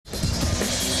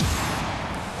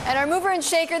And our mover and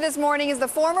shaker this morning is the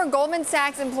former Goldman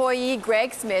Sachs employee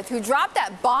Greg Smith, who dropped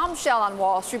that bombshell on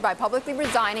Wall Street by publicly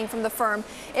resigning from the firm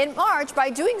in March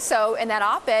by doing so in that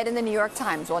op-ed in the New York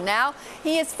Times. Well, now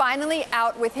he is finally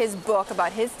out with his book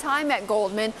about his time at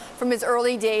Goldman, from his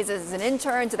early days as an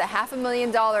intern to the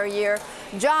 $500,000 a year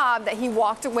job that he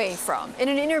walked away from. In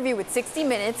an interview with 60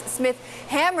 Minutes, Smith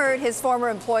hammered his former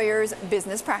employer's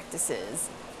business practices.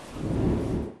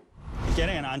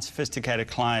 Getting an unsophisticated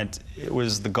client, it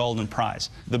was the golden prize.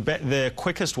 The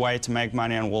quickest way to make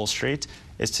money on Wall Street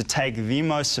is to take the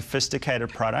most sophisticated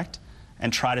product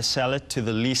and try to sell it to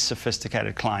the least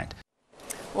sophisticated client.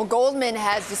 Well, Goldman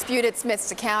has disputed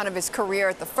Smith's account of his career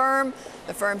at the firm.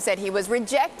 The firm said he was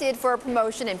rejected for a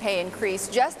promotion and pay increase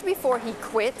just before he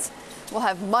quit. We'll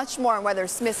have much more on whether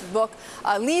Smith's book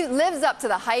lives up to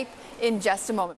the hype in just a moment.